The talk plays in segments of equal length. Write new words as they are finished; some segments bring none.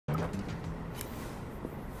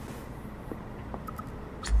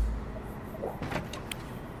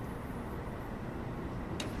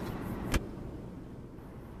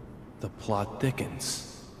The plot thickens.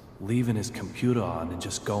 Leaving his computer on and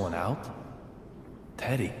just going out?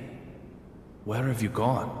 Teddy, where have you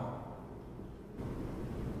gone?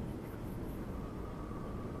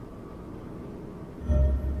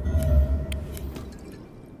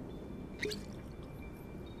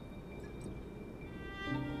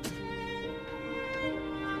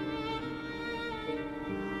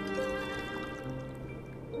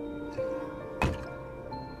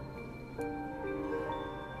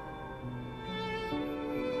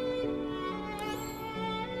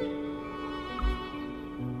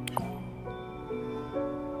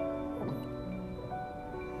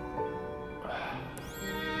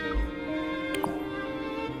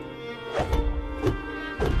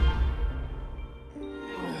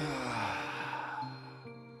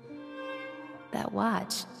 That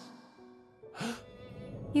watch.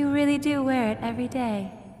 You really do wear it every day.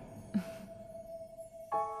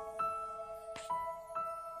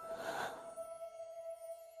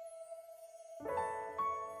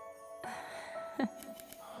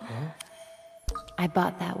 I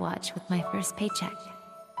bought that watch with my first paycheck.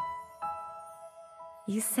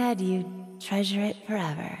 You said you'd treasure it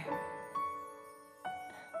forever.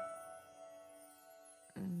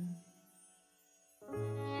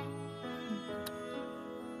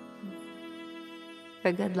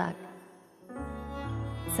 For good luck.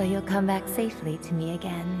 So you'll come back safely to me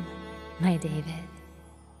again, my David.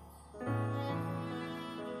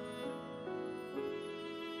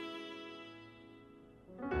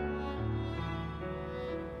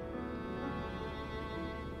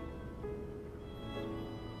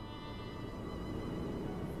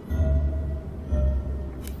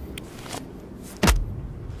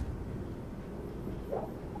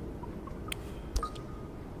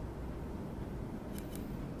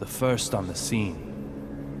 The first on the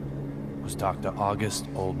scene was Dr. August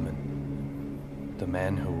Oldman, the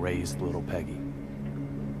man who raised little Peggy.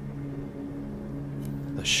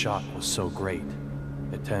 The shot was so great,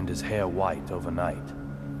 it turned his hair white overnight.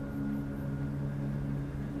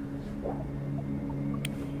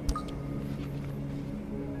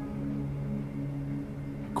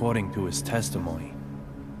 According to his testimony,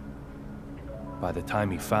 by the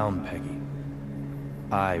time he found Peggy,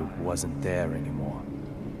 I wasn't there anymore.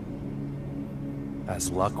 As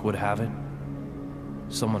luck would have it,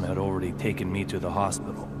 someone had already taken me to the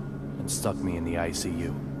hospital and stuck me in the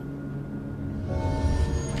ICU.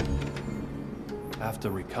 After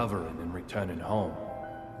recovering and returning home,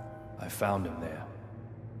 I found him there.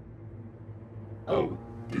 How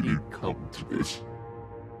did it come to this?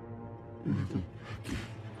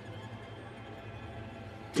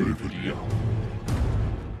 David Young,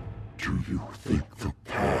 do you think the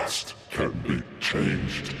past can be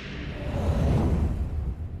changed?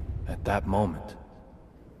 At that moment,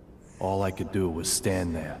 all I could do was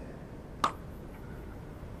stand there.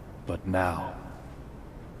 But now...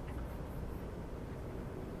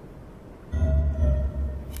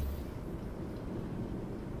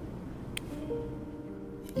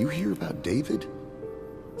 You hear about David?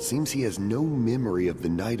 Seems he has no memory of the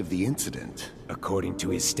night of the incident. According to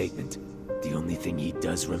his statement, the only thing he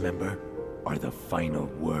does remember are the final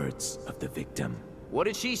words of the victim. What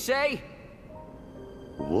did she say?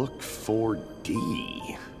 Look for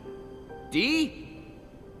D. D?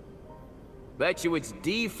 Bet you it's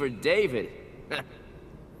D for David.